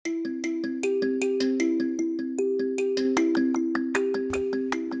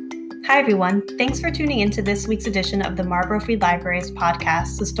Hi, everyone. Thanks for tuning in to this week's edition of the Marlborough Free Library's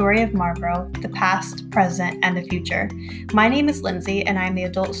podcast, The Story of Marlborough, the Past, Present, and the Future. My name is Lindsay, and I'm the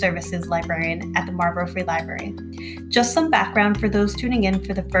Adult Services Librarian at the Marlborough Free Library. Just some background for those tuning in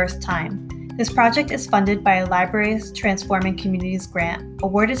for the first time. This project is funded by a Libraries Transforming Communities grant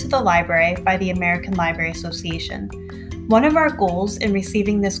awarded to the library by the American Library Association. One of our goals in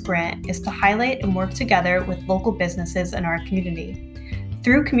receiving this grant is to highlight and work together with local businesses in our community.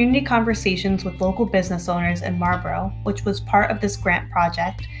 Through community conversations with local business owners in Marlborough, which was part of this grant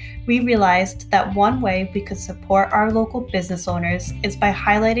project, we realized that one way we could support our local business owners is by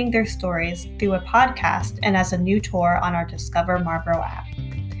highlighting their stories through a podcast and as a new tour on our Discover Marlborough app.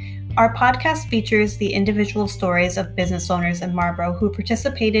 Our podcast features the individual stories of business owners in Marlborough who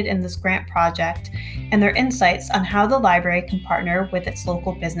participated in this grant project and their insights on how the library can partner with its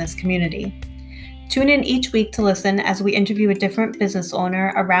local business community. Tune in each week to listen as we interview a different business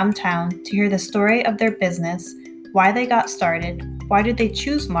owner around town to hear the story of their business, why they got started, why did they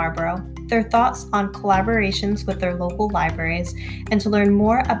choose Marlborough, their thoughts on collaborations with their local libraries, and to learn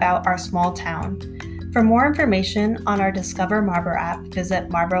more about our small town. For more information on our Discover Marlborough app, visit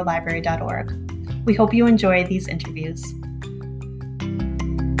marlboroughlibrary.org. We hope you enjoy these interviews.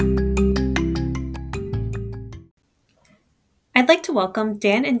 I'd like to welcome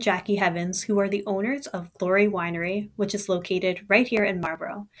Dan and Jacqui Heavens, who are the owners of Glorie Winery, which is located right here in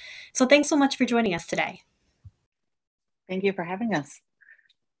Marlborough. So thanks so much for joining us today. Thank you for having us.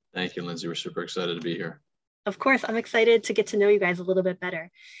 Thank you, Lindsay. We're super excited to be here. Of course, I'm excited to get to know you guys a little bit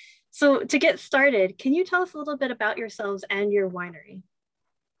better. So to get started, can you tell us a little bit about yourselves and your winery?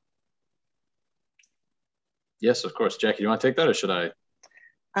 Yes, of course. Jacqui, do you want to take that or should I?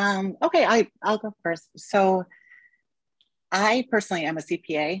 Okay, I'll go first. So I personally am a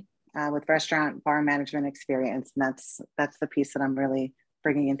CPA with restaurant bar management experience, and that's the piece that I'm really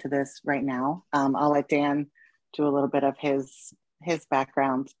bringing into this right now. I'll let Dan do a little bit of his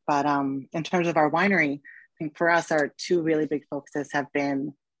background, but in terms of our winery, I think for us, our two really big focuses have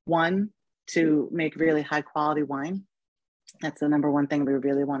been one, to make really high quality wine. That's the number one thing we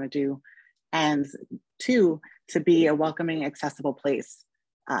really want to do, and two, to be a welcoming, accessible place.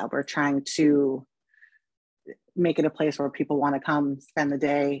 We're trying to make it a place where people want to come spend the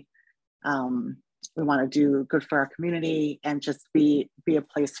day. We want to do good for our community and just be a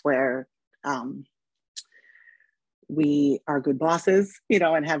place where we are good bosses,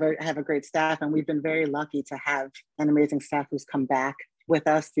 and have a great staff. And we've been very lucky to have an amazing staff who's come back with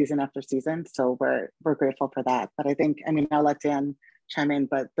us season after season. So we're grateful for that. But I'll let Dan chime in,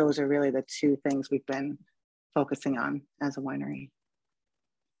 but those are really the two things we've been focusing on as a winery.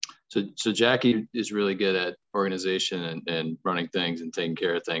 So Jacqui is really good at organization and running things and taking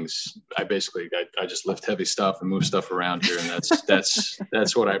care of things. I just lift heavy stuff and move stuff around here, and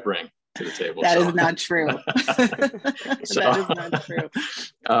that's what I bring to the table. That is not true. That is not true.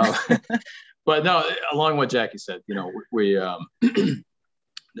 But no, along what Jacqui said,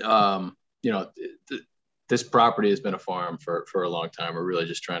 this property has been a farm for a long time. We're really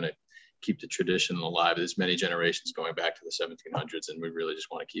just trying to keep the tradition alive. There's many generations going back to the 1700s, and we really just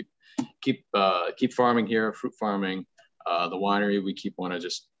want to keep farming here, fruit farming. The winery, we want to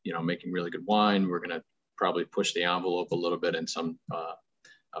just making really good wine. We're going to probably push the envelope a little bit in some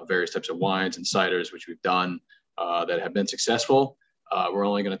various types of wines and ciders, which we've done that have been successful. We're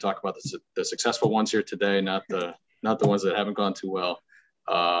only going to talk about the successful ones here today, not the ones that haven't gone too well.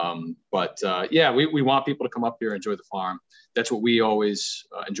 We want people to come up here and enjoy the farm. That's what we always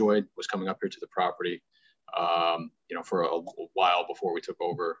enjoyed, was coming up here to the property, for a while before we took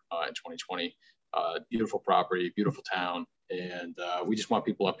over in 2020. Beautiful property, beautiful town. And we just want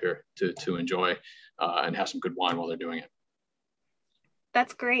people up here to enjoy and have some good wine while they're doing it.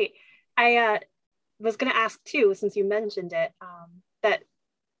 That's great. I was going to ask too, since you mentioned it, that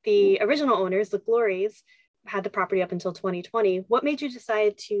the original owners, the Glories, had the property up until 2020. What made you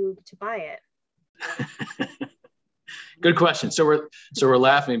decide to buy it? Good question. So we're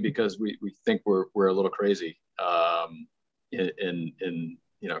laughing because we think we're a little crazy in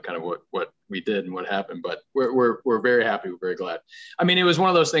kind of what we did and what happened, but we're very happy. We're very glad. It was one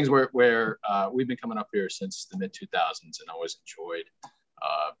of those things where we've been coming up here since the mid 2000s and always enjoyed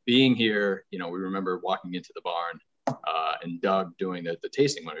being here. We remember walking into the barn and Doug doing the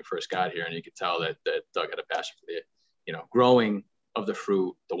tasting when we first got here, and you could tell that Doug had a passion for the growing of the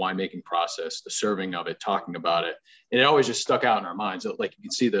fruit, the winemaking process, the serving of it, talking about it, and it always just stuck out in our minds. Like you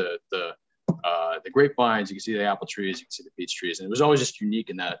can see the grapevines, you can see the apple trees, you can see the peach trees, and it was always just unique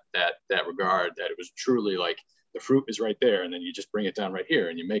in that regard, that it was truly like the fruit is right there, and then you just bring it down right here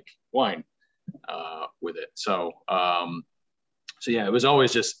and you make wine with it. So yeah, it was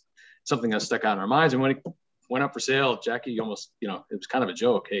always just something that stuck out in our minds. And when it went up for sale, Jacqui almost, it was kind of a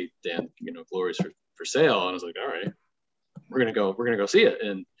joke. Hey, Dan, Glorie's for sale. And I was like, all right, we're going to go see it.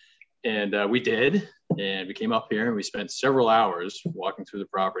 And we did. And we came up here and we spent several hours walking through the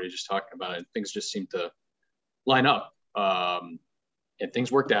property, just talking about it. And things just seemed to line up. And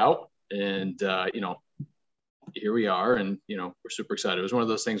things worked out. And, here we are. And, we're super excited. It was one of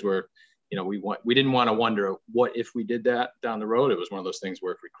those things where, we didn't want to wonder what if we did that down the road. It was one of those things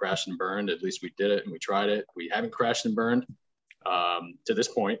where if we crashed and burned, at least we did it and we tried it. We haven't crashed and burned to this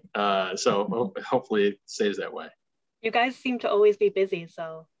point. So hopefully it stays that way. You guys seem to always be busy,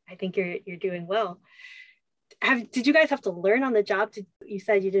 so I think you're doing well. Did you guys have to learn on the job? You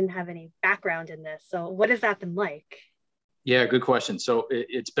said you didn't have any background in this. So what has that been like? Yeah, good question. So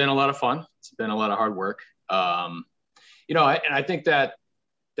it's been a lot of fun. It's been a lot of hard work. And I think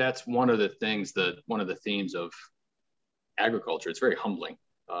that's one of the things one of the themes of agriculture. It's very humbling.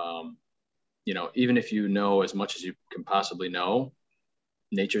 Even if you know as much as you can possibly know,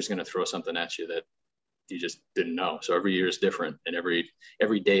 nature's going to throw something at you that you just didn't know. So every year is different, and every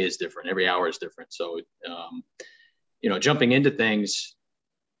day is different. Every hour is different. So, jumping into things,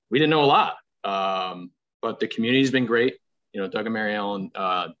 we didn't know a lot, but the community's been great. Doug and Mary Ellen,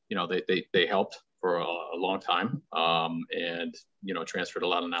 they helped for a long time, and transferred a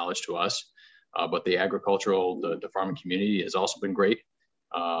lot of knowledge to us. But the the farming community has also been great.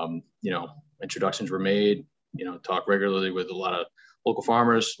 Introductions were made. Talk regularly with a lot of local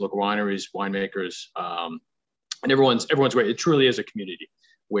farmers, local wineries, winemakers, and everyone's great. It truly is a community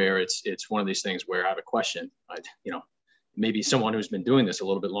where it's one of these things where I have a question. Maybe someone who's been doing this a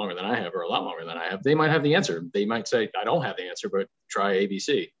little bit longer than I have, or a lot longer than I have, they might have the answer. They might say, I don't have the answer, but try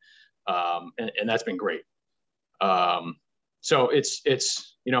ABC. And that's been great. So it's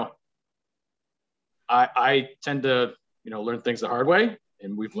I tend to, learn things the hard way,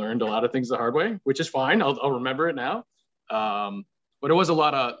 and we've learned a lot of things the hard way, which is fine. I'll remember it now. But it was a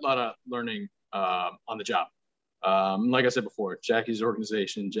lot of learning, on the job. Like I said before, Jacqui's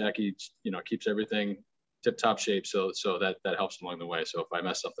organization, Jacqui, keeps everything tip top shape. So that helps along the way. So if I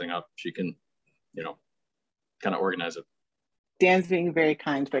mess something up, she can, kind of organize it. Dan's being very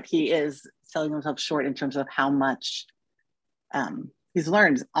kind, but he is selling himself short in terms of how much he's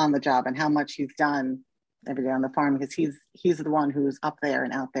learned on the job and how much he's done every day on the farm, because he's the one who's up there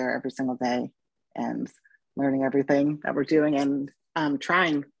and out there every single day and learning everything that we're doing and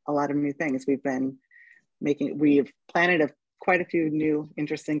trying a lot of new things. We've planted quite a few new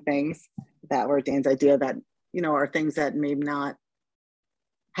interesting things that were Dan's idea that, are things that maybe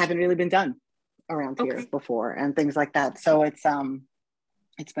haven't really been done around here before and things like that. So it's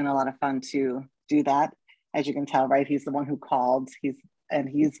been a lot of fun to do that. As you can tell, right? He's the one who called. He's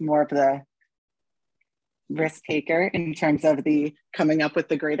more of the risk taker in terms of the coming up with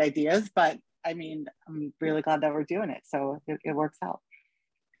the great ideas. But I mean, I'm really glad that we're doing it. So it works out.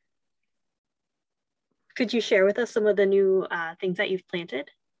 Could you share with us some of the new things that you've planted?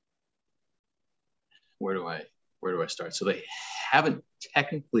 Where do I start? So they haven't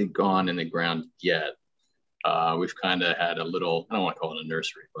technically gone in the ground yet. We've kind of had a little, I don't want to call it a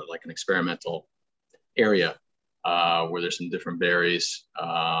nursery, but like an experimental area where there's some different berries,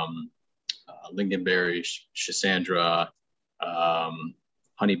 lingonberry, schisandra,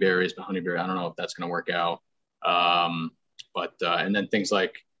 honeyberries, but honeyberry, I don't know if that's going to work out. And then things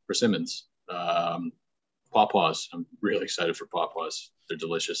like persimmons, pawpaws. I'm really excited for pawpaws. They're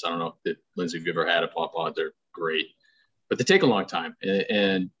delicious. I don't know if Lindsay, if you've ever had a pawpaw, they're great, but they take a long time.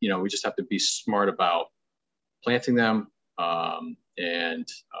 And we just have to be smart about planting them and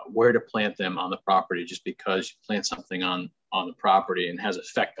where to plant them on the property, just because you plant something on the property and has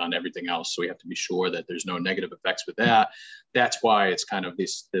effect on everything else. So we have to be sure that there's no negative effects with that. That's why it's kind of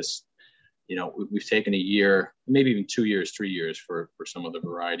this, we've taken a year, maybe even 2 years, 3 years for some of the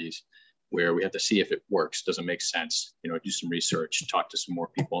varieties, where we have to see if it works, doesn't make sense, do some research, talk to some more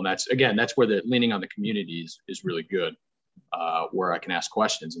people. And that's where the leaning on the community is really good, where I can ask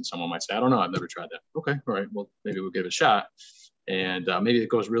questions and someone might say, I don't know, I've never tried that. Okay, all right, well, maybe we'll give it a shot. And maybe it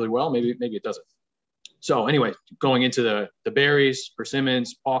goes really well, maybe it doesn't. So anyway, going into the berries,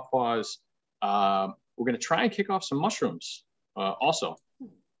 persimmons, pawpaws, we're gonna try and kick off some mushrooms also.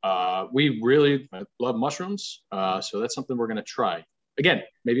 We really love mushrooms, so that's something we're gonna try. Again,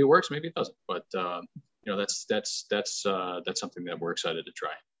 maybe it works, maybe it doesn't, but that's something that we're excited to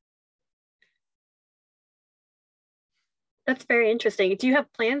try. That's very interesting. Do you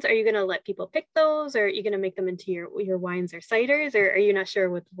have plans? Are you going to let people pick those, or are you going to make them into your wines or ciders, or are you not sure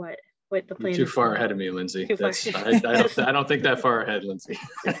with what the plan is? Too far ahead of me, Lindsay. I don't think that far ahead, Lindsay.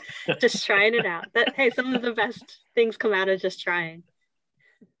 Just trying it out. Hey, some of the best things come out of just trying.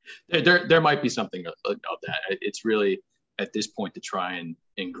 There might be something of that. It's really at this point to try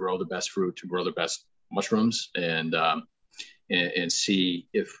and grow the best fruit, to grow the best mushrooms, and see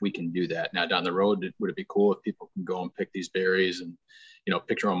if we can do that. Now down the road, would it be cool if people can go and pick these berries and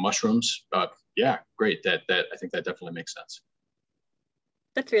pick your own mushrooms? Yeah, great. That I think that definitely makes sense.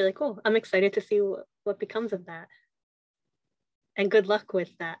 That's really cool. I'm excited to see what becomes of that. And good luck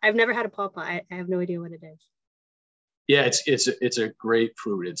with that. I've never had a pawpaw. I have no idea what it is. Yeah, it's a great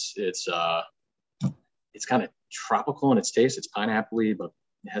fruit. It's kind of tropical in its taste. It's pineapple-y, but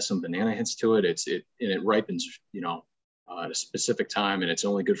it has some banana hints to it. And it ripens, at a specific time, and it's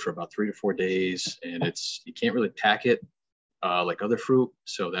only good for about 3 to 4 days. And you can't really pack it like other fruit.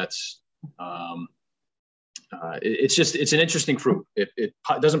 So that's it's an interesting fruit. It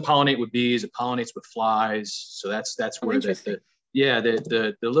doesn't pollinate with bees. It pollinates with flies. So that's where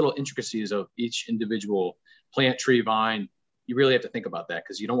the little intricacies of each individual plant, tree, vine, you really have to think about that,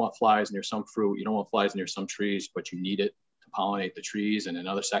 because you don't want flies near some fruit, you don't want flies near some trees, but you need it to pollinate the trees and in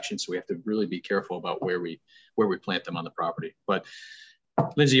other sections. So we have to really be careful about where we plant them on the property. But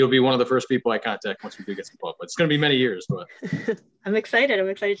Lindsay, you'll be one of the first people I contact once we do get some pawpaw. It's going to be many years, but I'm excited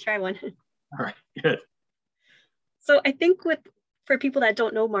to try one. All right, good. So I think for people that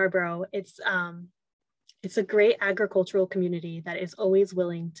don't know Marlborough, it's a great agricultural community that is always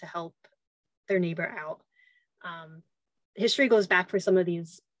willing to help their neighbor out. History goes back for some of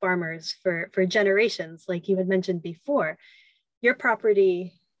these farmers for generations, like you had mentioned before. Your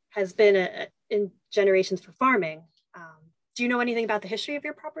property has been in generations for farming. Do you know anything about the history of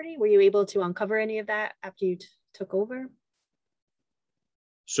your property? Were you able to uncover any of that after you took over?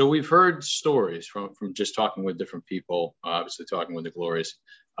 So we've heard stories from just talking with different people, obviously talking with the Glories.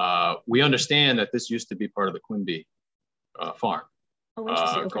 We understand that this used to be part of the Quimby farm. Oh,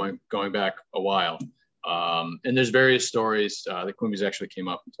 interesting. Okay. Going back a while. And there's various stories. The Quimbys actually came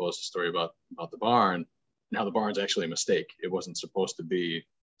up and told us a story about the barn, and how the barn's actually a mistake. It wasn't supposed to be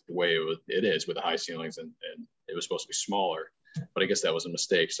the way it is with the high ceilings, and it was supposed to be smaller. But I guess that was a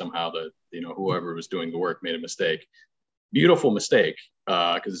mistake. Somehow whoever was doing the work made a mistake. Beautiful mistake,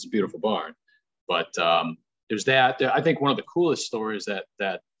 because it's a beautiful barn. But there's that. I think one of the coolest stories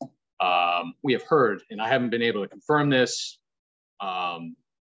that we have heard, and I haven't been able to confirm this.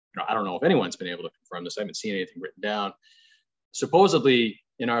 I don't know if anyone's been able to confirm this. I haven't seen anything written down. Supposedly,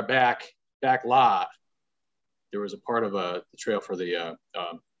 in our back lot, there was a part of the trail for the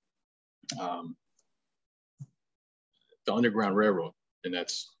Underground Railroad, and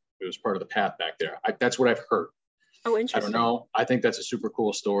it was part of the path back there. That's what I've heard. Oh, interesting. I don't know. I think that's a super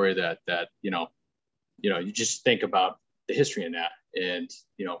cool story that you just think about the history in that, and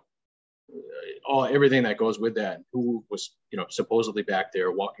everything that goes with that, and who was supposedly back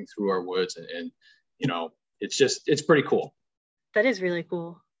there walking through our woods, and it's pretty cool. That is really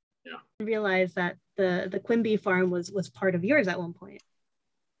cool. Yeah. I realized that the Quimby farm was part of yours at one point.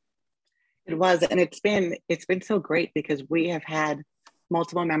 It was, and it's been so great, because we have had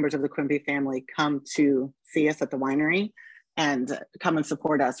multiple members of the Quimby family come to see us at the winery and come and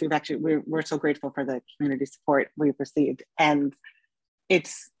support us. We're so grateful for the community support we've received, and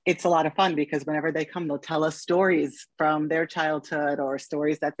it's a lot of fun, because whenever they come, they'll tell us stories from their childhood, or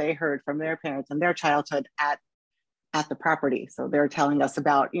stories that they heard from their parents and their childhood at the property. So they're telling us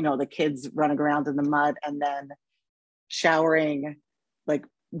about, the kids running around in the mud and then showering, like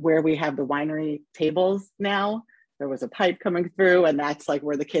where we have the winery tables now. There was a pipe coming through, and that's like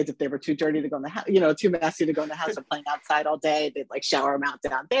where the kids, if they were too dirty to go in the house, too messy to go in the house, or playing outside all day, they'd like shower them out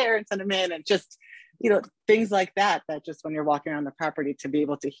down there and send them in, and just things like that just when you're walking around the property, to be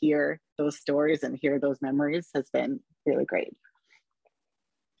able to hear those stories and hear those memories has been really great.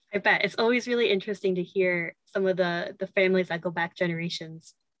 I bet it's always really interesting to hear some of the families that go back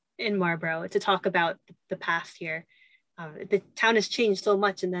generations in Marlborough to talk about the past here. The town has changed so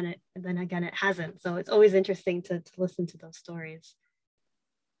much, and then again it hasn't. So it's always interesting to listen to those stories.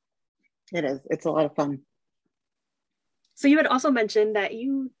 It is. It's a lot of fun. So you had also mentioned that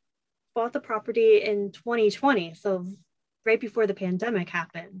you bought the property in 2020, so right before the pandemic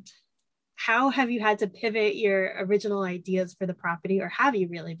happened. How have you had to pivot your original ideas for the property, or have you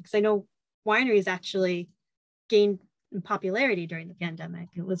really? Because I know wineries actually gained in popularity during the pandemic.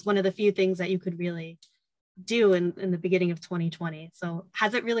 It was one of the few things that you could really do in the beginning of 2020. So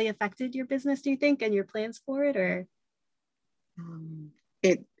has it really affected your business, do you think, and your plans for it, or?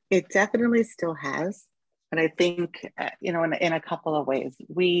 It definitely still has. But I think, in a couple of ways.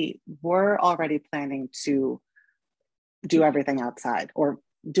 We were already planning to do everything outside, or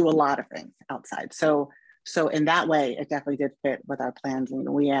do a lot of things outside. So in that way, it definitely did fit with our plans. And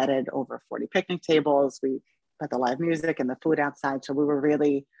we added over 40 picnic tables. We put the live music and the food outside. So we were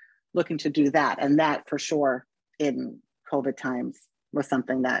really looking to do that. And that for sure in COVID times was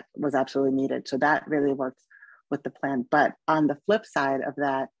something that was absolutely needed. So that really works with the plan. But on the flip side of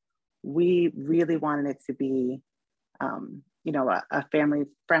that, we really wanted it to be, a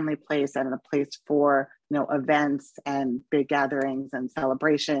family-friendly place and a place for, events and big gatherings and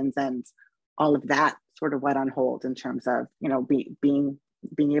celebrations, and all of that sort of went on hold in terms of, being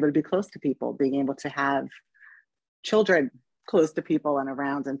able to be close to people, being able to have children close to people and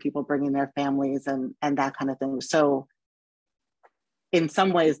around, and people bringing their families and that kind of thing. So in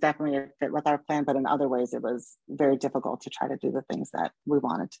some ways, definitely it fit with our plan, but in other ways, it was very difficult to try to do the things that we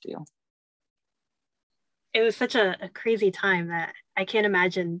wanted to do. It was such a crazy time that I can't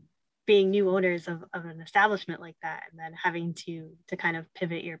imagine being new owners of an establishment like that, and then having to kind of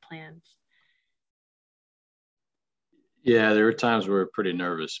pivot your plans. Yeah, there were times we were pretty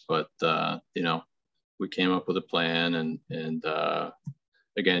nervous, but we came up with a plan, and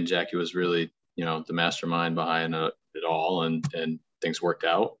again, Jacqui was really the mastermind behind it all, and things worked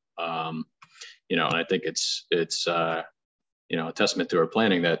out. And I think it's a testament to our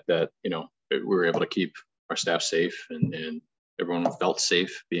planning that we were able to keep our staff safe, and everyone felt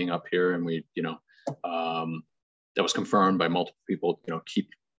safe being up here, and we that was confirmed by multiple people. Keep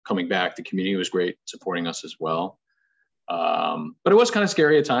coming back. The community was great, supporting us as well. But it was kind of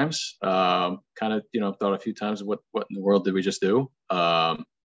scary at times. Thought a few times, what in the world did we just do? But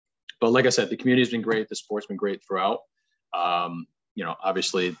like I said, the community has been great. The support's been great throughout.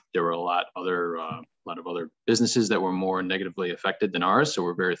 Obviously there were a lot of other businesses that were more negatively affected than ours, so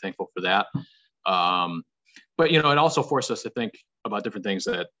we're very thankful for that. But it also forced us to think about different things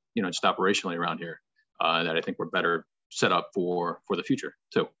that just operationally around here that I think we're better set up for the future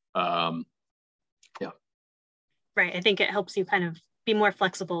too. Right. I think it helps you kind of be more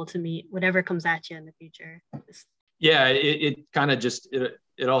flexible to meet whatever comes at you in the future. Yeah, it kind of just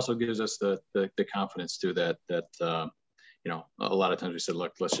it also gives us the confidence too that a lot of times we said,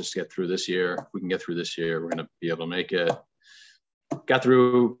 look, let's just get through this year. If we can get through this year, we're going to be able to make it. Got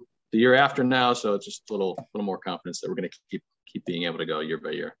through the year after now, so it's just a little more confidence that we're going to keep being able to go year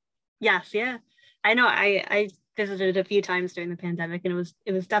by year. Yes, yeah, I know. I visited a few times during the pandemic, and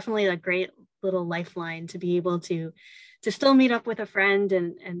it was definitely a great little lifeline to be able to still meet up with a friend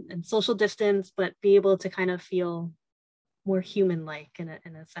and social distance, but be able to kind of feel more human-like in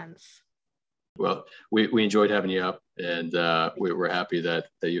a sense. Well, we enjoyed having you up, and we're happy that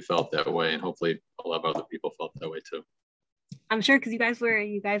you felt that way, and hopefully a lot of other people felt that way too. I'm sure, because you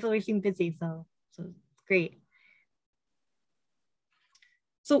guys always seem busy, so great.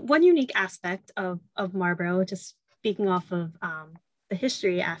 So one unique aspect of Marlboro, just speaking off of the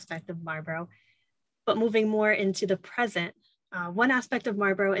history aspect of Marlboro, but moving more into the present, one aspect of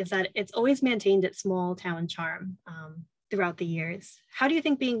Marlboro is that it's always maintained its small town charm throughout the years. How do you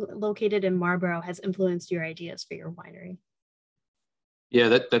think being located in Marlboro has influenced your ideas for your winery?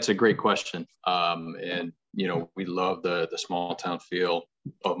 Yeah, that's a great question. And we love the small town feel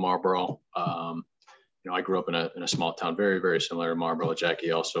of Marlboro. I grew up in a small town, very, very similar to Marlboro.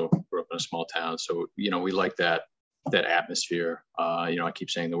 Jacqui also grew up in a small town. So, we like that atmosphere. I keep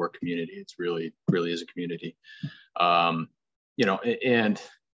saying the word community. It's really is a community. And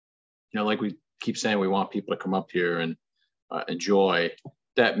like we keep saying, we want people to come up here and enjoy.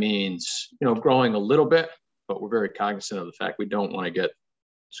 That means, growing a little bit, but we're very cognizant of the fact we don't want to get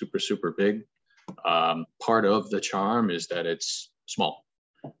super, super big. Part of the charm is that it's small.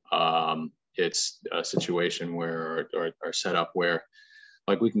 It's a situation where our setup where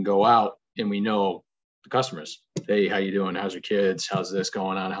like we can go out and we know the customers. Hey, how you doing? How's your kids? How's this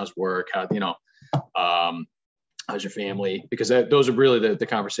going on? How's work? How's your family? Because those are really the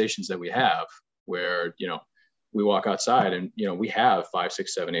conversations that we have where, we walk outside and, we have 5,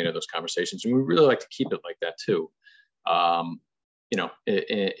 6, 7, 8 of those conversations. And we really like to keep it like that too.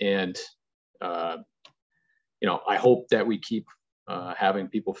 I hope that we keep having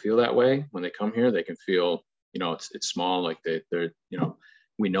people feel that way when they come here. They can feel, it's small, like they're,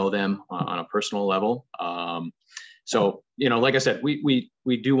 we know them on a personal level. So, like I said, we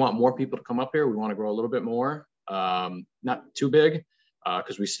do want more people to come up here. We want to grow a little bit more, not too big,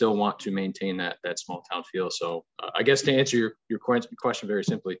 because we still want to maintain that small town feel. So I guess to answer your question very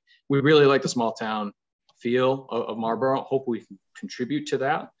simply, we really like the small town feel of Marlboro. Hope we can contribute to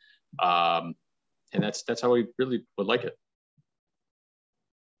that. And that's how we really would like it.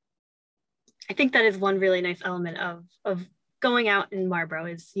 I think that is one really nice element of going out in Marlboro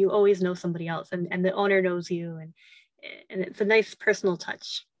is you always know somebody else and the owner knows you and it's a nice personal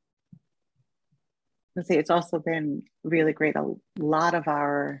touch. Let's say it's also been really great. A lot of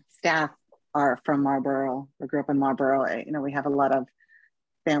our staff are from Marlborough or grew up in Marlborough. You know, we have a lot of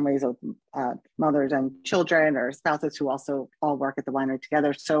families of mothers and children or spouses who also all work at the winery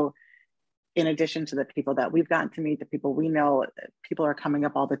together. So in addition to the people that we've gotten to meet, the people we know, people are coming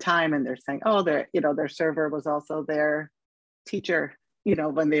up all the time and they're saying, oh, their server was also their teacher, you know,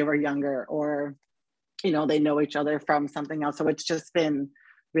 when they were younger, or, you know, they know each other from something else. So it's just been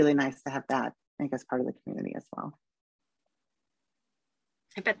really nice to have that, I think, as part of the community as well.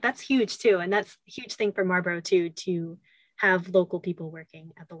 I bet that's huge too. And that's a huge thing for Marlborough too, to have local people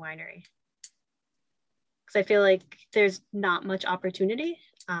working at the winery. Because I feel like there's not much opportunity.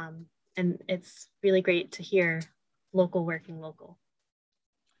 And it's really great to hear local working local.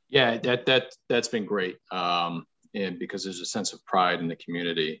 Yeah, that's been great. And because there's a sense of pride in the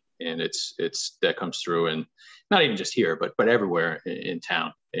community, and it's that comes through, and not even just here, but everywhere in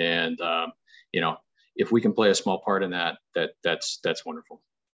town. And you know, if we can play a small part in that's wonderful.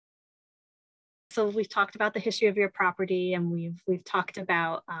 So we've talked about the history of your property, and we've talked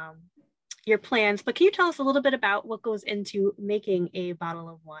about your plans, but can you tell us a little bit about what goes into making a bottle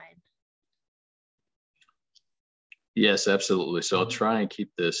of wine? Yes, absolutely. So I'll try and keep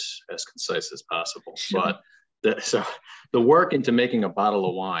this as concise as possible. Sure. But the work into making a bottle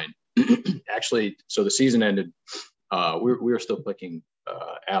of wine, actually, so the season ended, we were still picking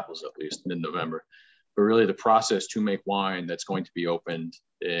apples at least mid-November, but really the process to make wine that's going to be opened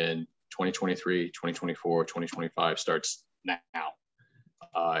in 2023, 2024, 2025 starts now.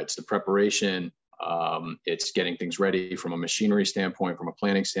 It's the preparation, it's getting things ready from a machinery standpoint, from a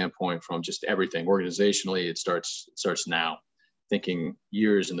planning standpoint, from just everything. Organizationally, it starts now, thinking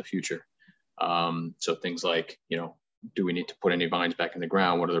years in the future. So things like, you know, do we need to put any vines back in the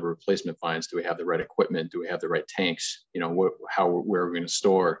ground? What are the replacement vines? Do we have the right equipment? Do we have the right tanks? You know, where are we going to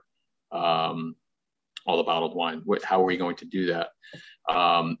store all the bottled wine? How are we going to do that?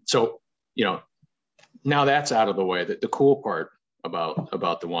 So, you know, now that's out of the way. The cool part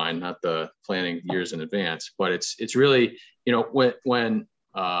about the wine, not the planning years in advance, but it's really, you know, when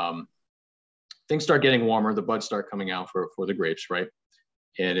things start getting warmer, the buds start coming out for the grapes, right?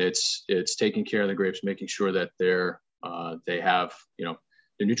 And it's taking care of the grapes, making sure that they have, you know,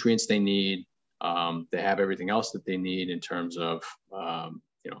 the nutrients they need. They have everything else that they need in terms of,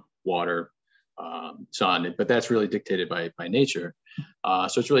 you know, water, sun, but that's really dictated by nature.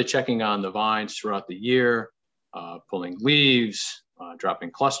 So it's really checking on the vines throughout the year, pulling leaves,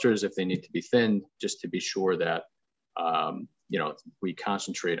 dropping clusters if they need to be thinned, just to be sure that, you know, we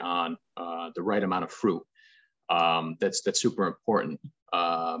concentrate on the right amount of fruit. That's super important.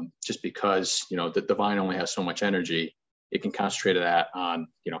 Just because, you know, the vine only has so much energy, it can concentrate that on,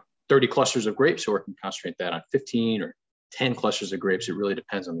 you know, 30 clusters of grapes, or it can concentrate that on 15 or 10 clusters of grapes. It really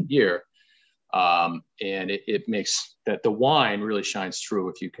depends on the year. And it makes that the wine really shines through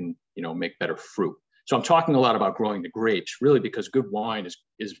if you can, you know, make better fruit. So I'm talking a lot about growing the grapes, really, because good wine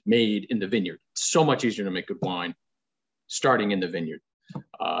is made in the vineyard. It's so much easier to make good wine starting in the vineyard.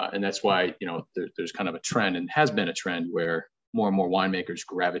 And that's why, you know, there's kind of a trend, and has been a trend, where more and more winemakers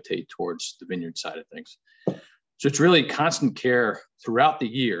gravitate towards the vineyard side of things. So it's really constant care throughout the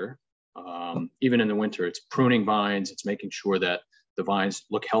year. Even in the winter, it's pruning vines. It's making sure that the vines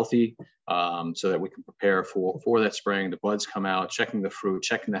look healthy, so that we can prepare for that spring. The buds come out, checking the fruit,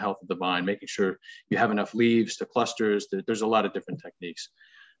 checking the health of the vine, making sure you have enough leaves to clusters. There's a lot of different techniques.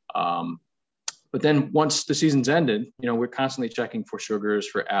 But then once the season's ended, you know, we're constantly checking for sugars,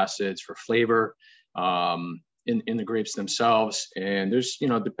 for acids, for flavor in the grapes themselves. And there's, you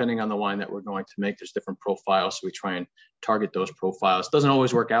know, depending on the wine that we're going to make, there's different profiles. So we try and target those profiles. Doesn't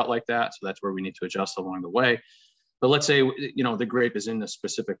always work out like that. So that's where we need to adjust along the way. But let's say, you know, the grape is in a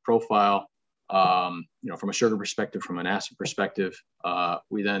specific profile, you know, from a sugar perspective, from an acid perspective,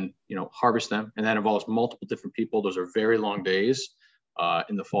 we then, you know, harvest them. And that involves multiple different people. Those are very long days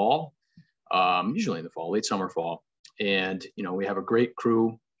in the fall, usually in the fall, late summer, fall. And, you know, we have a great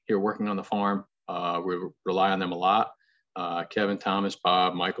crew here working on the farm. We rely on them a lot. Kevin, Thomas,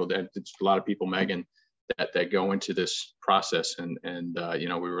 Bob, Michael, it's a lot of people, Megan, that go into this process. And you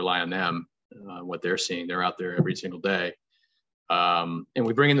know, we rely on them. What they're seeing, they're out there every single day. And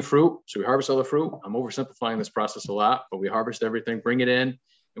we bring in the fruit. So we harvest all the fruit. I'm oversimplifying this process a lot, but we harvest everything, bring it in,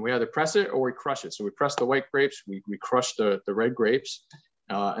 and we either press it or we crush it. So we press the white grapes, we crush the red grapes,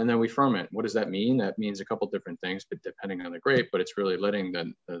 and then we ferment. What does that mean? That means a couple different things, but depending on the grape, but it's really letting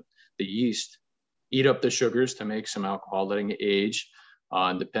the yeast eat up the sugars to make some alcohol, letting it age.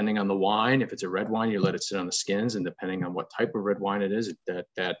 And depending on the wine, if it's a red wine, you let it sit on the skins, and depending on what type of red wine it is,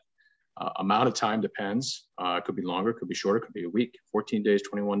 that amount of time depends. It could be longer, could be shorter, could be a week, 14 days,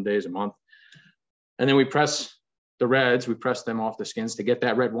 21 days, a month. And then we press the reds, we press them off the skins to get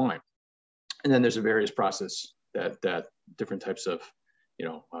that red wine. And then there's a various process that different types of,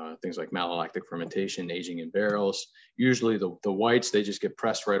 things like malolactic fermentation, aging in barrels. Usually the whites, they just get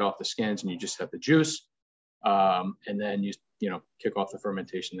pressed right off the skins and you just have the juice. And then you kick off the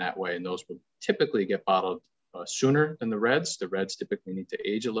fermentation that way. And those will typically get bottled sooner than the reds. The reds typically need to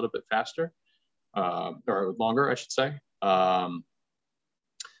age a little bit faster, or longer, I should say. I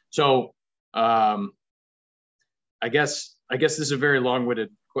guess this is a very long-winded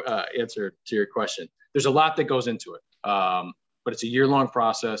answer to your question. There's a lot that goes into it, but it's a year-long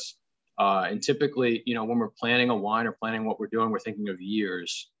process. And typically, when we're planning a wine or planning what we're doing, we're thinking of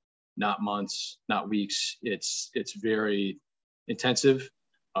years, not months, not weeks. It's very intensive.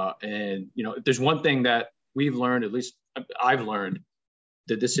 And if there's one thing that we've learned, at least I've learned,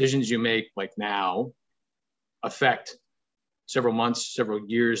 the decisions you make like now affect several months, several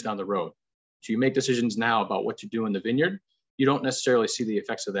years down the road. So you make decisions now about what to do in the vineyard. You don't necessarily see the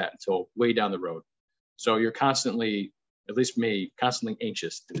effects of that until way down the road. So you're constantly, at least me, constantly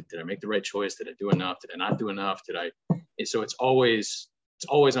anxious. Did I make the right choice? Did I do enough? Did I not do enough? So it's always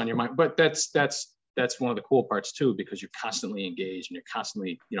on your mind. But that's one of the cool parts too, because you're constantly engaged and you're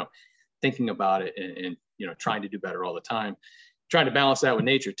constantly, thinking about it and trying to do better all the time. Trying to balance that with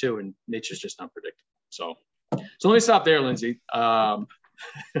nature too, and nature's just unpredictable. So let me stop there, Lindsay. I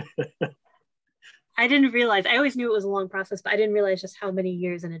didn't realize, I always knew it was a long process, but I didn't realize just how many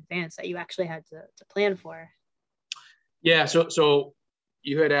years in advance that you actually had to plan for. Yeah, so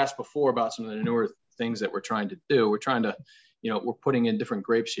you had asked before about some of the newer things that we're trying to do. We're trying to, we're putting in different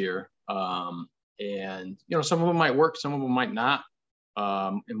grapes here. And, some of them might work, some of them might not.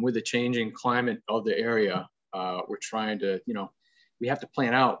 And with the changing climate of the area, we're trying to, we have to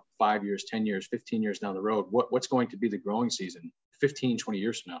plan out 5 years, 10 years, 15 years down the road. What's going to be the growing season 15, 20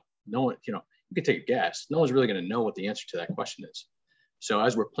 years from now? No one, you can take a guess. No one's really going to know what the answer to that question is. So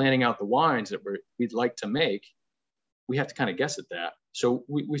as we're planning out the wines that we'd like to make, we have to kind of guess at that. So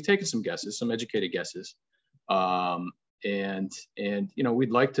we've taken some guesses, some educated guesses. And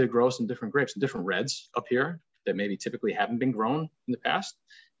we'd like to grow some different grapes, some different reds up here that maybe typically haven't been grown in the past.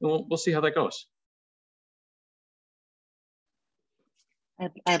 And we'll see how that goes.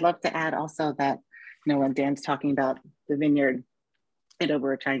 I'd love to add also that, when Dan's talking about the vineyard, I know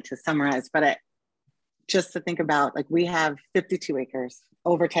we're trying to summarize, but just to think about, like, we have 52 acres,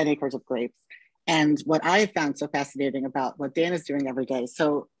 over 10 acres of grapes. And what I have found so fascinating about what Dan is doing every day.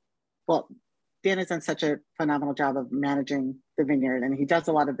 Dan has done such a phenomenal job of managing the vineyard, and he does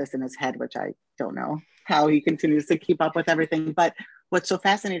a lot of this in his head, which I don't know how he continues to keep up with everything. But what's so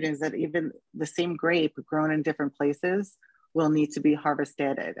fascinating is that even the same grape grown in different places will need to be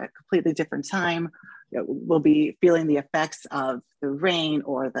harvested at a completely different time. We'll be feeling the effects of the rain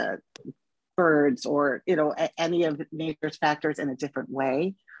or the birds or, any of nature's factors in a different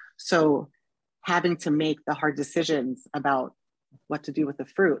way. So having to make the hard decisions about what to do with the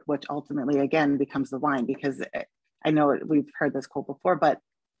fruit, which ultimately, again, becomes the wine, because I know we've heard this quote before, but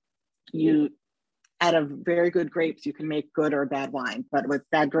out of very good grapes, you can make good or bad wine, but with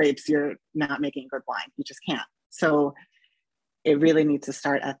bad grapes, you're not making good wine. You just can't. So it really needs to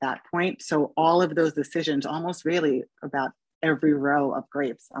start at that point. So all of those decisions, almost really about every row of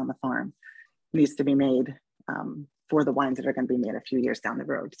grapes on the farm, needs to be made for the wines that are going to be made a few years down the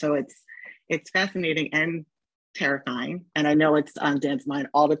road. So it's fascinating and terrifying. And I know it's on Dan's mind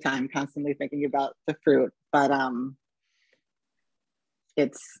all the time, constantly thinking about the fruit, but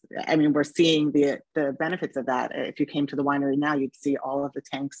we're seeing the benefits of that. If you came to the winery now, you'd see all of the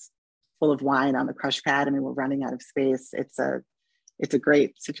tanks full of wine on the crush pad. We're running out of space. It's a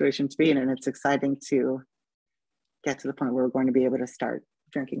great situation to be in, and it's exciting to get to the point where we're going to be able to start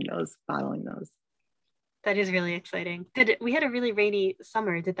drinking those, bottling those. That is really exciting. We had a really rainy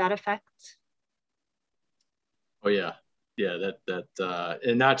summer. Did that affect? Oh yeah, that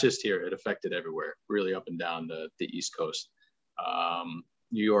and not just here. It affected everywhere, really up and down the East Coast,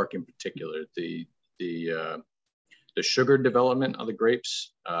 New York in particular. The sugar development of the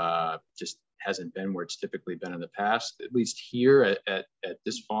grapes just hasn't been where it's typically been in the past. At least here at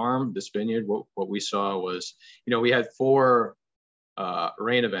this farm, this vineyard, what we saw was, we had 4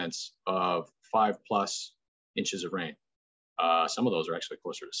 rain events of 5+ inches of rain. Some of those are actually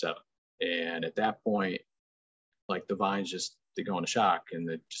closer to 7. And at that point, like, the vines they go into shock, and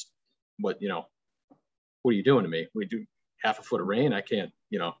they just, what are you doing to me? We do half a foot of rain. I can't,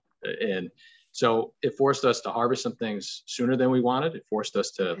 and so it forced us to harvest some things sooner than we wanted. It forced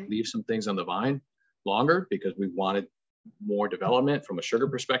us to leave some things on the vine longer because we wanted more development from a sugar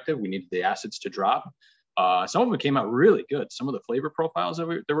perspective. We needed the acids to drop. Some of them came out really good. Some of the flavor profiles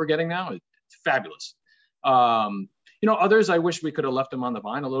that we're getting now, it's fabulous. Others I wish we could have left them on the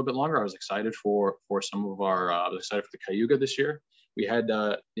vine a little bit longer. I was excited for some of our. I was excited for the Cayuga this year. We had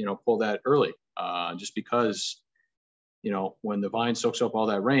pull that early, just because when the vine soaks up all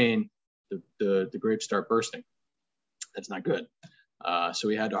that rain, the grapes start bursting. That's not good. So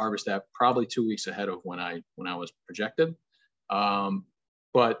we had to harvest that probably 2 weeks ahead of when I was projected.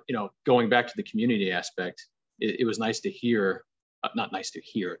 But going back to the community aspect, it was nice to hear. Not nice to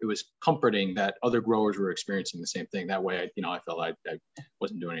hear. It was comforting that other growers were experiencing the same thing. That way, I felt I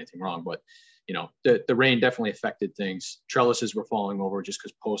wasn't doing anything wrong. But the rain definitely affected things. Trellises were falling over just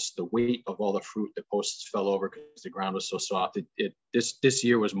because the weight of all the fruit, the posts fell over because the ground was so soft. This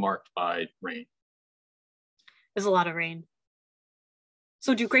year was marked by rain. There's a lot of rain.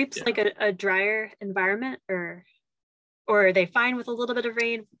 So do grapes like a drier environment, or are they fine with a little bit of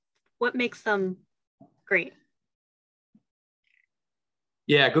rain? What makes them great?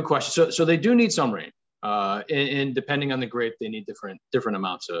 Yeah, good question. So they do need some rain, and depending on the grape, they need different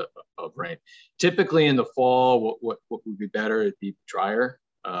amounts of rain. Typically in the fall, what would be better? It'd be drier.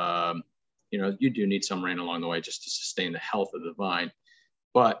 You do need some rain along the way just to sustain the health of the vine.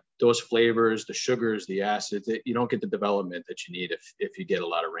 But those flavors, the sugars, the acids, you don't get the development that you need if you get a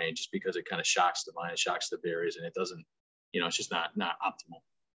lot of rain, just because it kind of shocks the vine, it shocks the berries, and it doesn't. It's just not optimal.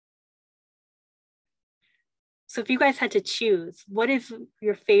 So if you guys had to choose, what is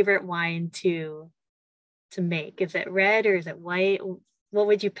your favorite wine to make? Is it red or is it white? What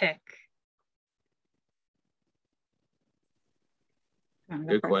would you pick?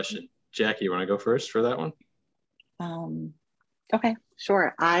 Good question. Jacqui, you want to go first for that one? Okay,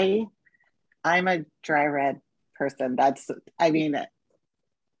 sure. I'm a dry red person. I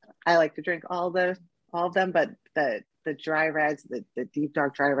like to drink all of them, but the dry reds, the deep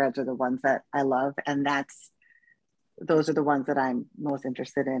dark dry reds are the ones that I love, and those are the ones that I'm most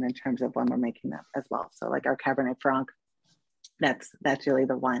interested in terms of when we're making them as well. So like our Cabernet Franc, that's really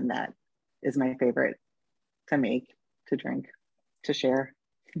the one that is my favorite to make, to drink, to share.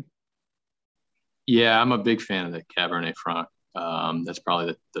 Yeah, I'm a big fan of the Cabernet Franc. That's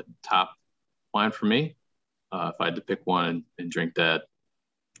probably the top wine for me. If I had to pick one and drink that,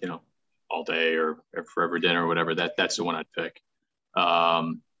 all day or for every dinner or whatever, that's the one I'd pick.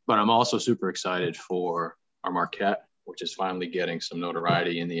 But I'm also super excited for our Marquette, which is finally getting some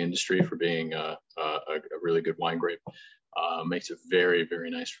notoriety in the industry for being a really good wine grape. Makes a very,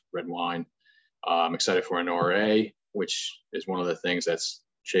 very nice red wine. I'm excited for an ORA, which is one of the things that's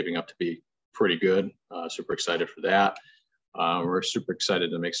shaping up to be pretty good. Super excited for that. We're super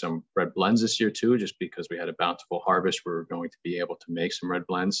excited to make some red blends this year too, just because we had a bountiful harvest. We're going to be able to make some red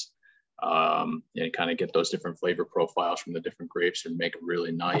blends and kind of get those different flavor profiles from the different grapes and make a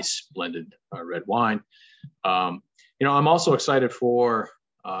really nice blended red wine. I'm also excited for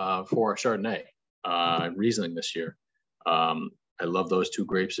our Chardonnay Riesling this year. I love those two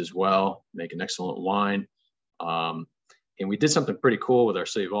grapes as well, make an excellent wine. And we did something pretty cool with our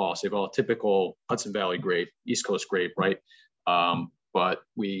Seyval. Seyval, typical Hudson Valley grape, East Coast grape, right? But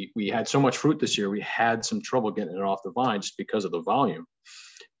we had so much fruit this year, we had some trouble getting it off the vine just because of the volume.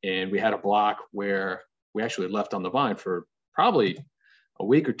 And we had a block where we actually left on the vine for probably a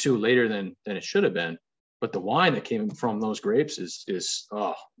week or two later than it should have been. But the wine that came from those grapes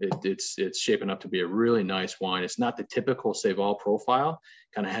it's shaping up to be a really nice wine. It's not the typical Seyval profile,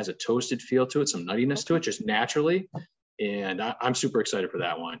 kind of has a toasted feel to it, some nuttiness to it, just naturally. And I'm super excited for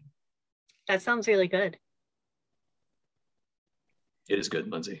that wine. That sounds really good. It is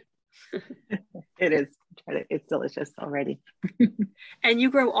good, Lindsay. It is. It's delicious already. And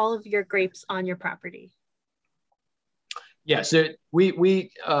you grow all of your grapes on your property? Yes,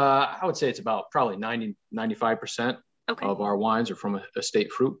 we I would say it's about probably 95% of our wines are from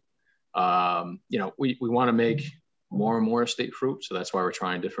estate fruit. We want to make more and more estate fruit, so that's why we're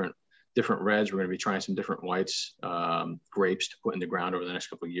trying different reds. We're going to be trying some different whites, grapes to put in the ground over the next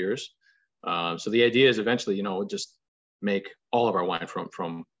couple of years. So the idea is eventually, we'll just make all of our wine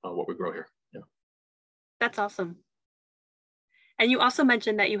from what we grow here. Yeah. That's awesome. And you also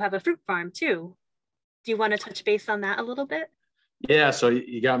mentioned that you have a fruit farm too. Do you want to touch base on that a little bit? Yeah, so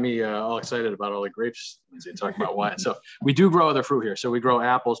you got me all excited about all the grapes and talking about wine. So we do grow other fruit here. So we grow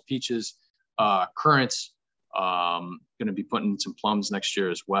apples, peaches, currants. Going to be putting some plums next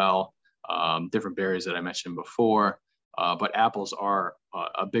year as well. Different berries that I mentioned before. But apples are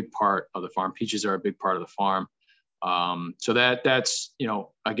a big part of the farm. Peaches are a big part of the farm. So that's,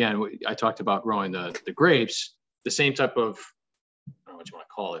 again, I talked about growing the grapes, the same type of, I don't know what you want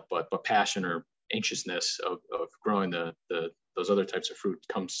to call it, but passion or anxiousness of growing those other types of fruit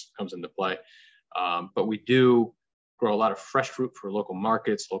comes into play. But we do grow a lot of fresh fruit for local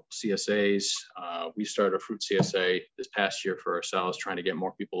markets, local CSAs. We started a fruit CSA this past year for ourselves, trying to get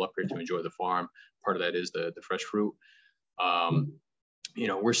more people up here to enjoy the farm. Part of that is the fresh fruit.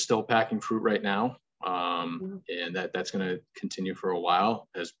 We're still packing fruit right now. And that's going to continue for a while,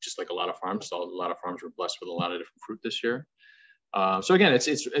 as just like a lot of farms. So a lot of farms were blessed with a lot of different fruit this year. So again,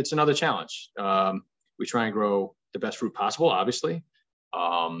 it's another challenge. We try and grow the best fruit possible, obviously.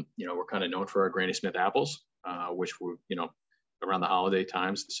 We're kind of known for our Granny Smith apples, which were, around the holiday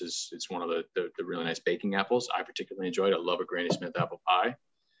times, it's one of the really nice baking apples. I particularly enjoyed. I love a Granny Smith apple pie.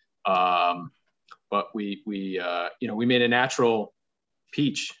 But we made a natural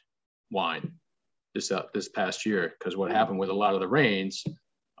peach wine this past year, because what happened with a lot of the rains,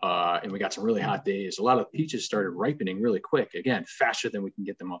 and we got some really hot days, a lot of peaches started ripening really quick, again, faster than we can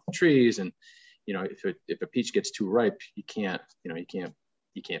get them off the trees. And if a peach gets too ripe, you can't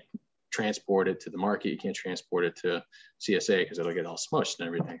transport it to the market. You can't transport it to CSA because it'll get all smushed and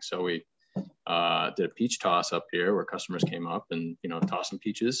everything. So we did a peach toss up here where customers came up and tossed some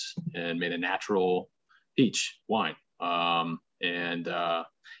peaches and made a natural peach wine.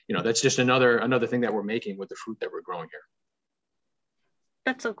 That's just another thing that we're making with the fruit that we're growing here.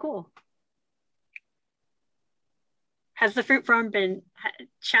 That's so cool. Has the fruit farm been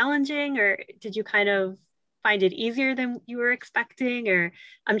challenging, or did you kind of find it easier than you were expecting? Or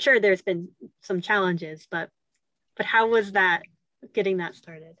I'm sure there's been some challenges, but how was that, getting that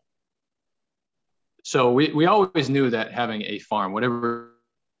started? So we always knew that having a farm, whatever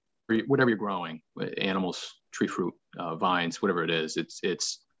you're growing, animals, tree fruit, vines, whatever it is,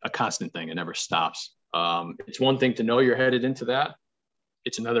 it's a constant thing. It never stops. It's one thing to know you're headed into that.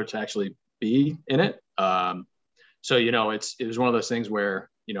 It's another to actually be in it. So, it was one of those things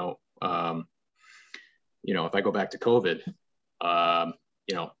where, if I go back to COVID,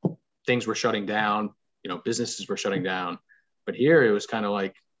 things were shutting down, businesses were shutting down. But here it was kind of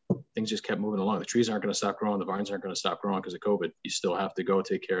like things just kept moving along. The trees aren't going to stop growing. The vines aren't going to stop growing because of COVID. You still have to go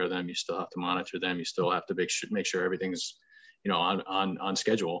take care of them. You still have to monitor them. You still have to make sure everything's, on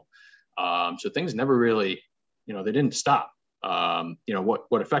schedule. So things never really, they didn't stop.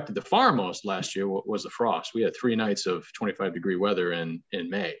 What affected the farm most last year was the frost. We had 3 nights of 25-degree weather in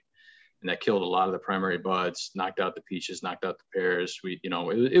May, and that killed a lot of the primary buds, knocked out the peaches, knocked out the pears.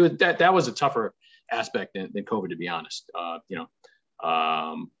 That was a tougher aspect than COVID, to be honest.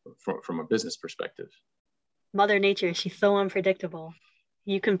 From a business perspective. Mother Nature, she's so unpredictable.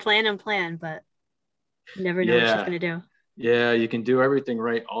 You can plan and plan, but you never know what she's going to do. Yeah, you can do everything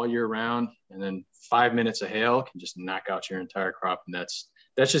right all year round, and then 5 minutes of hail can just knock out your entire crop, and that's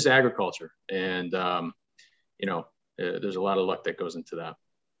just agriculture. And there's a lot of luck that goes into that.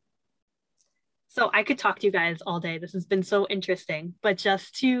 So I could talk to you guys all day. This has been so interesting. But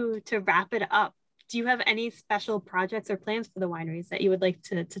just to wrap it up, do you have any special projects or plans for the wineries that you would like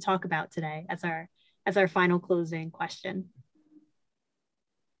to talk about today as our final closing question?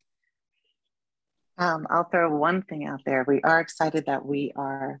 I'll throw one thing out there. We are excited that we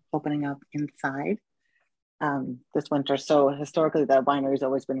are opening up inside this winter. So historically, the winery has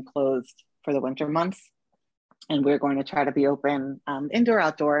always been closed for the winter months, and we're going to try to be open indoor,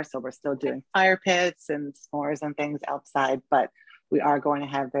 outdoor. So we're still doing fire pits and s'mores and things outside, but we are going to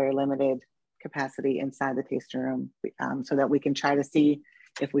have very limited capacity inside the tasting room, so that we can try to see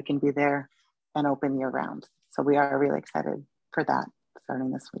if we can be there and open year round. So we are really excited for that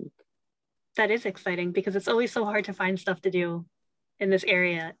starting this week. That is exciting because it's always so hard to find stuff to do in this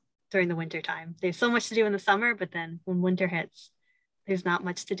area during the winter time. There's so much to do in the summer, but then when winter hits, there's not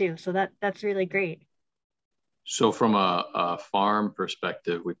much to do. So that's really great. So from a farm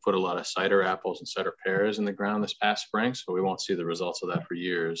perspective, we put a lot of cider apples and cider pears in the ground this past spring, so we won't see the results of that for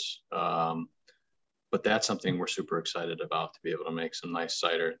years. But that's something we're super excited about, to be able to make some nice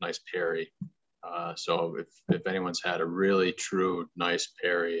cider, nice perry. So if anyone's had a really true nice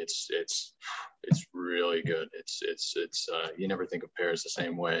perry, it's really good. It's you never think of pears the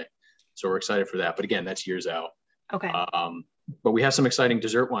same way. So we're excited for that. But again, that's years out. Okay. But we have some exciting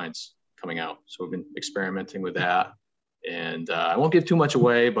dessert wines coming out. So we've been experimenting with that. And I won't give too much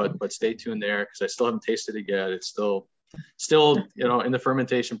away, but stay tuned there because I still haven't tasted it yet. It's still in the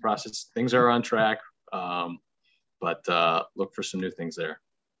fermentation process. Things are on track. But look for some new things there.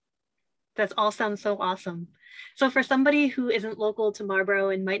 That all sounds so awesome. So for somebody who isn't local to Marlborough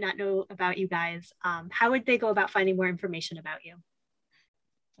and might not know about you guys, how would they go about finding more information about you?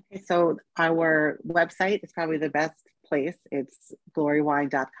 Okay, so our website is probably the best place. It's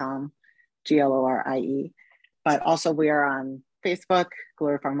gloriewine.com, GLORIE. But also we are on Facebook,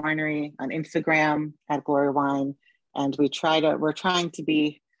 Glorie Winery, on Instagram at Glorie Wine. And we're trying to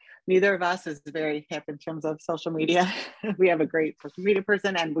be neither of us is very hip in terms of social media. We have a great social media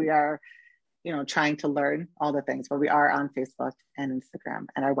person, and we are, trying to learn all the things, but we are on Facebook and Instagram,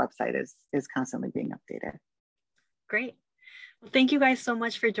 and our website is constantly being updated. Great. Well, thank you guys so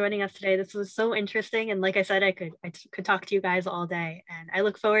much for joining us today. This was so interesting. And like I said, I could talk to you guys all day, and I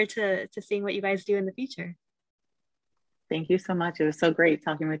look forward to seeing what you guys do in the future. Thank you so much. It was so great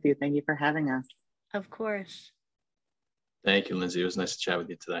talking with you. Thank you for having us. Of course. Thank you, Lindsay. It was nice to chat with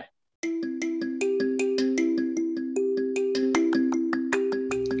you today.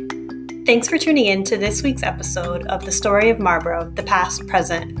 Thanks for tuning in to this week's episode of The Story of Marlborough, the Past,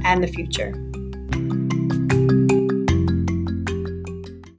 Present, and the Future.